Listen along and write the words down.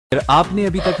अगर आपने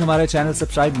अभी तक हमारा चैनल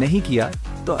सब्सक्राइब नहीं किया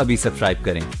तो अभी सब्सक्राइब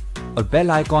करें और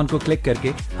बेल आइकॉन को क्लिक करके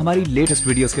हमारी लेटेस्ट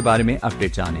वीडियोस के बारे में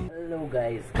अपडेट जानें। हेलो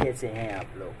गाइस, कैसे हैं आप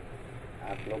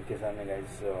लोग के सामने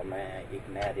गाइस मैं एक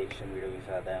नया रिएक्शन वीडियो के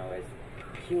साथ आया हूँ गाइस।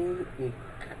 ये एक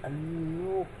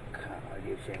अनोखा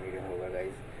रिएक्शन वीडियो होगा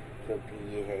गाइस, क्योंकि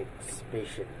ये है एक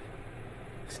स्पेशल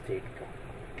स्टेट का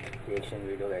रिएक्शन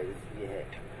वीडियो गाइस। ये है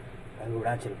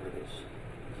अरुणाचल प्रदेश।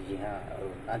 जी हाँ,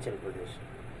 अरुणाचल प्रदेश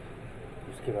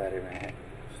उसके बारे में है।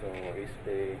 सो इस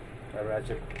पे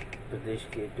अरुणाचल प्रदेश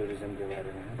के टूरिज़्म के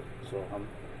बारे में है। सो हम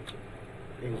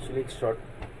इनिशियली एक शॉर्ट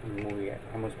मूवी है,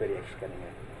 हम उस पर रिएक्ट करेंगे।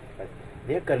 बस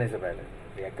रिएक्ट करने से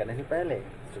पहले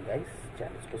सो गाइस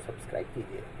चैनल को सब्सक्राइब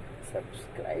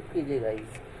कीजिए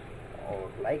गाइस,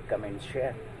 और लाइक कमेंट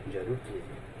शेयर ज़रूर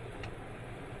कीजिए।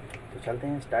 तो चलते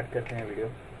हैं, स्टार्ट करते हैं video.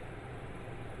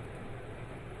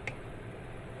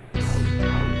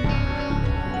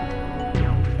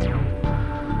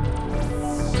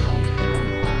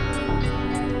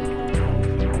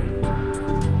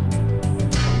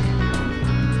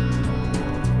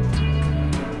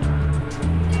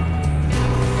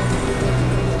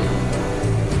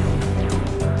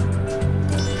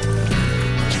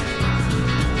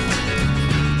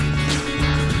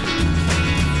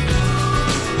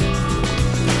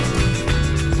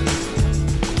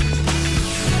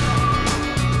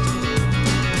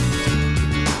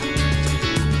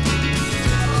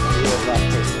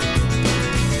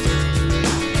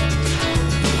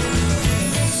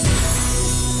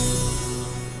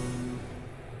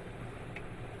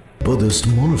 Buddhist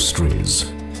monasteries,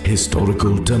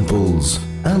 historical temples,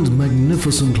 and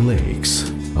magnificent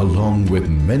lakes, along with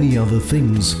many other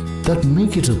things that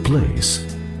make it a place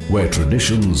where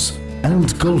traditions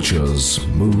and cultures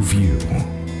move you.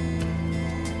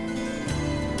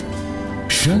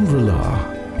 Shangri-La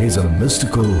is a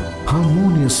mystical,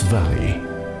 harmonious valley,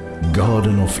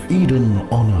 Garden of Eden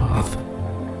on earth,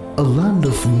 a land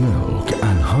of milk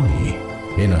and honey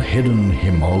in a hidden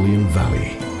Himalayan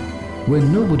valley, where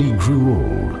nobody grew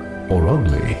old or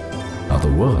ugly, are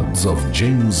the words of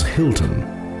James Hilton,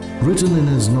 written in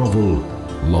his novel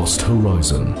Lost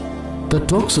Horizon, that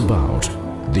talks about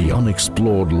the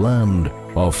unexplored land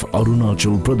of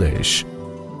Arunachal Pradesh.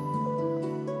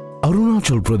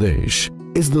 Arunachal Pradesh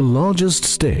is the largest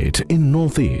state in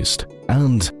Northeast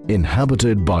and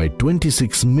inhabited by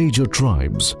 26 major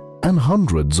tribes and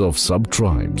hundreds of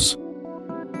sub-tribes.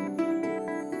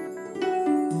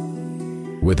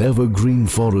 With evergreen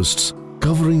forests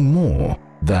covering more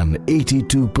than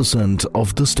 82%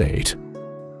 of the state.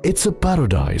 It's a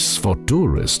paradise for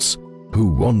tourists who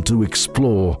want to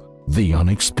explore the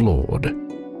unexplored.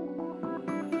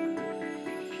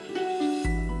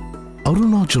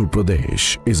 Arunachal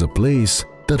Pradesh is a place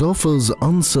that offers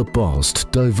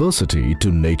unsurpassed diversity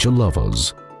to nature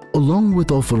lovers, along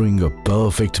with offering a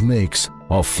perfect mix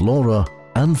of flora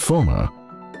and fauna.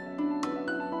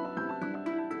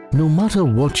 No matter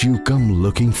what you come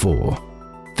looking for,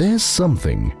 there's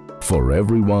something for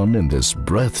everyone in this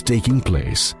breathtaking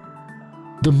place.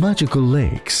 The magical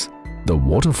lakes, the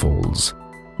waterfalls,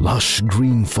 lush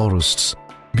green forests,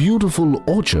 beautiful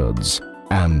orchards,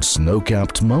 and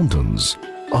snow-capped mountains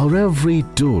are every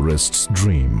tourist's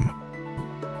dream.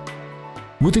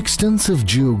 With extensive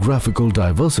geographical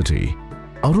diversity,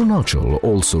 Arunachal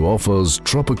also offers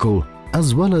tropical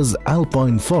as well as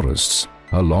alpine forests,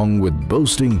 along with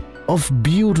boasting of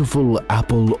beautiful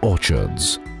apple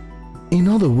orchards. In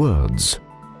other words,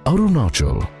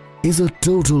 Arunachal is a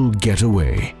total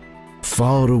getaway,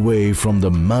 far away from the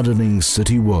maddening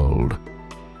city world,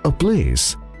 a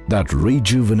place that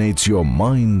rejuvenates your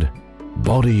mind,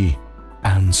 body,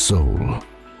 and soul.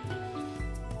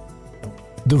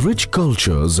 The rich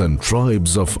cultures and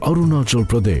tribes of Arunachal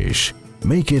Pradesh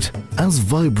make it as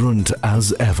vibrant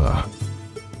as ever.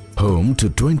 Home to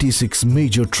 26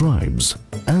 major tribes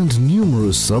and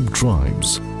numerous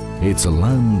sub-tribes, it's a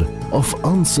land of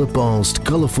unsurpassed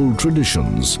colorful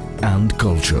traditions and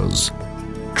cultures.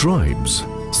 Tribes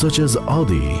such as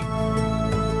Adi,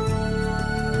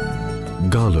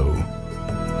 Galo,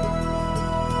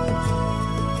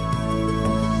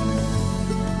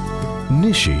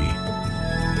 Nishi,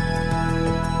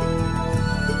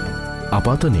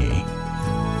 Apatani,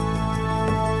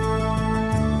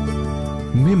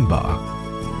 Mimba,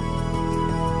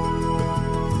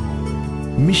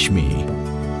 Mishmi,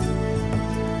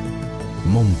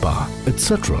 Mompa,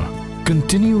 etc.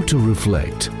 continue to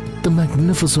reflect the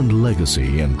magnificent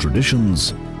legacy and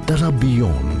traditions that are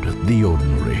beyond the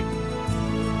ordinary.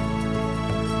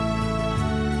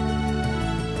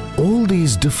 All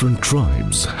these different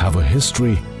tribes have a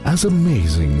history as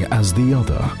amazing as the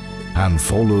other, and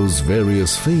follows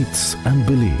various faiths and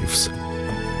beliefs.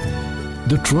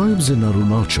 The tribes in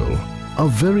Arunachal are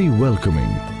very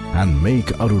welcoming and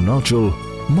make Arunachal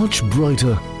much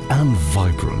brighter and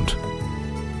vibrant.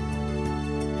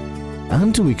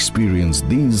 And to experience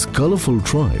these colorful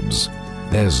tribes,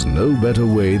 there's no better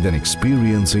way than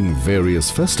experiencing various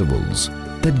festivals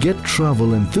that get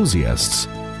travel enthusiasts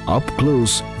up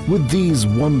close with these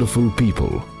wonderful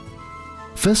people.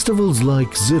 Festivals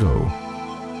like Zero,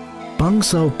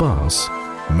 Pangsao Pass,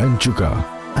 Menchuka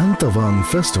and Tawang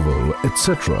Festival,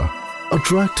 etc.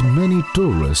 attract many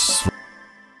tourists.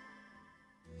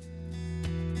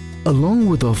 Along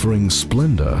with offering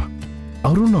splendor,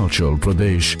 Arunachal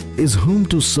Pradesh is home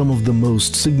to some of the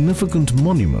most significant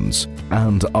monuments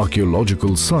and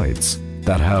archaeological sites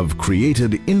that have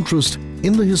created interest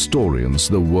in the historians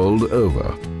the world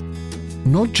over.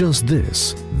 Not just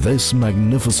this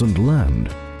magnificent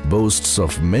land boasts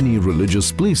of many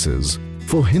religious places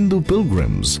for Hindu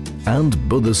pilgrims and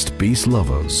Buddhist peace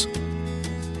lovers.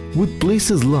 With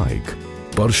places like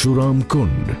Parshuram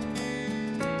Kund,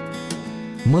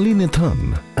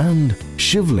 Malinithan and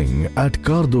Shivling at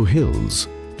Kardo Hills,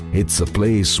 it's a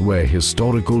place where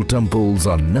historical temples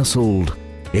are nestled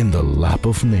in the lap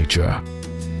of nature.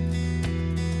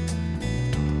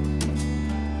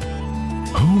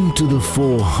 Home to the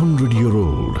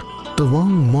 400-year-old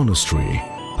Tawang Monastery,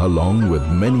 along with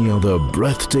many other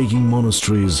breathtaking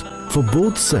monasteries for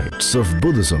both sects of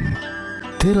Buddhism,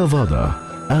 Theravada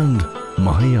and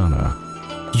Mahayana,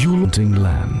 Yulanting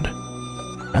land.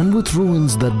 And with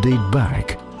ruins that date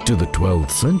back to the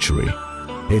 12th century,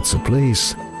 it's a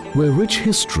place where rich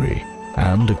history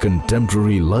and a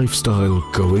contemporary lifestyle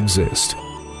coexist.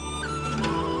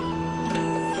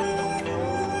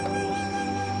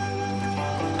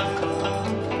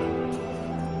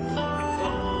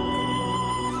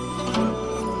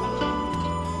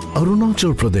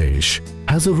 Arunachal Pradesh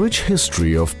has a rich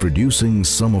history of producing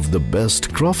some of the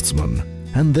best craftsmen,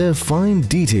 and their fine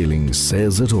detailing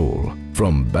says it all.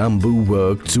 From bamboo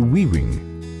work to weaving,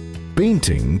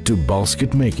 painting to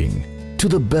basket making, to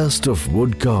the best of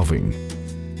wood carving.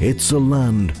 It's a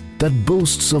land that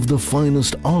boasts of the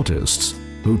finest artists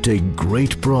who take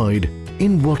great pride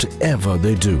in whatever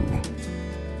they do.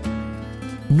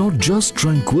 Not just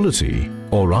tranquility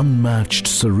or unmatched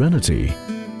serenity.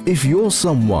 If you're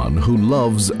someone who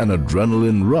loves an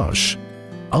adrenaline rush,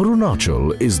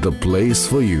 Arunachal is the place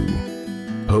for you.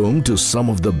 Home to some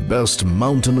of the best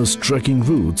mountainous trekking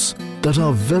routes that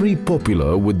are very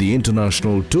popular with the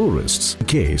international tourists. In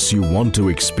case you want to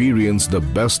experience the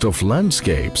best of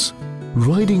landscapes,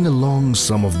 riding along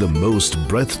some of the most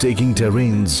breathtaking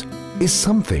terrains is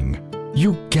something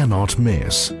you cannot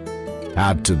miss.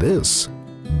 Add to this,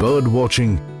 bird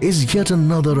watching is yet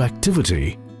another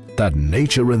activity that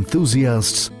nature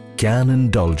enthusiasts can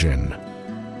indulge in.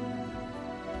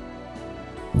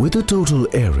 With a total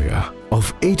area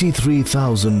of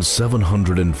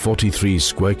 83,743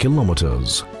 square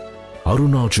kilometers,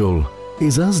 Arunachal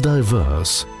is as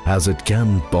diverse as it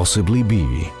can possibly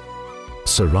be.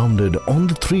 Surrounded on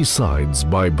the three sides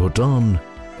by Bhutan,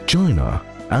 China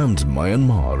and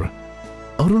Myanmar,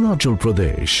 Arunachal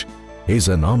Pradesh is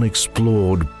an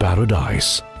unexplored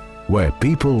paradise where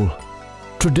people,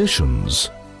 traditions,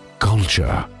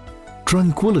 culture,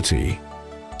 tranquility,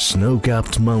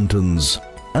 snow-capped mountains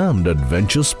and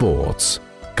adventure sports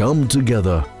come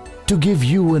together to give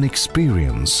you an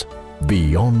experience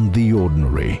beyond the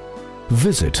ordinary.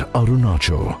 Visit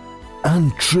Arunachal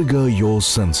and trigger your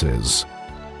senses.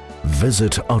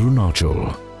 Visit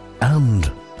Arunachal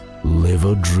and live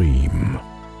a dream.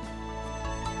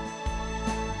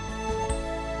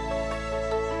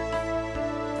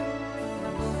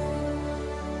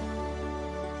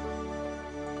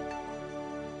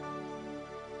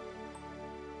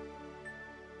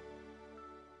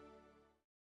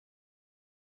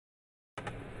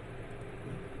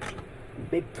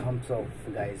 Big thumbs up,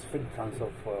 guys. Big thumbs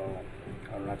up for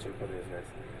Arunachal Pradesh, guys.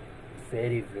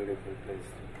 Very beautiful place.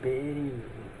 Very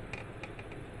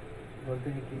बोलते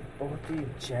हैं कि बहुत ही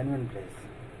genuine place.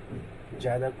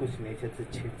 ज़्यादा कुछ nature से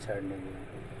छेड़छाड़ नहीं है.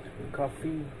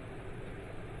 काफ़ी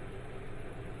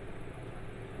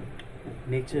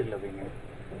नेचर लविंग है.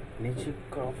 नेचर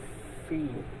काफ़ी.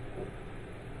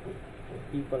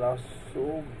 People are so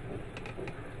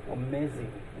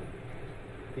amazing.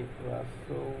 People are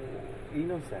so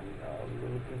innocent,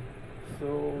 looking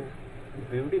so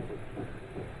beautiful.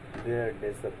 Their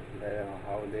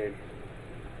how they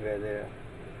wear their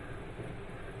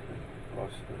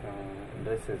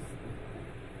dresses,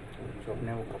 जो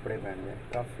अपने वो कपड़े पहन रहे हैं,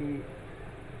 काफ़ी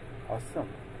awesome.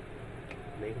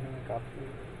 देखने में काफ़ी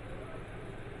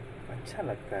अच्छा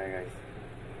लगता है गाइस।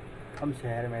 हम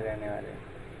शहर में रहने वाले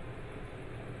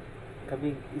कभी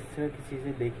इस तरह की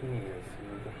चीज़ें देखी नहीं है,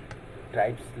 मतलब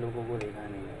ट्राइब्स लोगों को देखा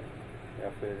नहीं है, या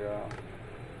फिर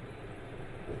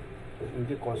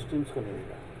उनके कॉस्ट्यूम्स को नहीं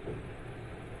देखा।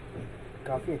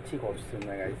 काफ़ी अच्छी कॉस्ट्यूम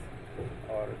है गाइस,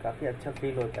 और काफ़ी अच्छा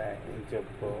फील होता है जब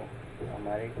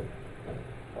हमारे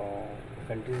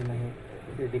कंट्रीज में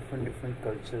ही डिफरेंट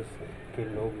कल्चर्स के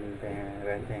लोग मिलते हैं,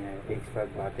 रहते हैं, एक साथ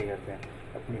बातें करते हैं,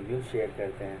 अपने व्यू शेयर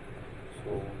करते हैं।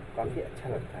 सो काफ़ी अच्छा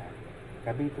लगता है।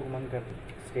 कभी तो मन कर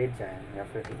स्टेट जाएं या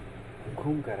फिर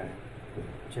घूम कर आएँ,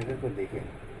 जगह को देखें।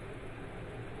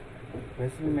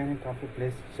 वैसे भी मैंने काफ़ी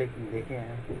प्लेस देखे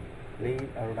हैं, लेकिन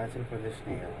अरुणाचल प्रदेश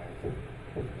नहीं हुआ है।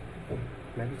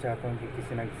 मैं भी चाहता हूँ कि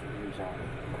किसी ना किसी दिन जाऊँ,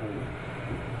 घूमूँ,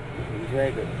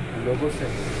 एंजॉय करूँ लोगों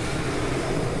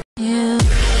से।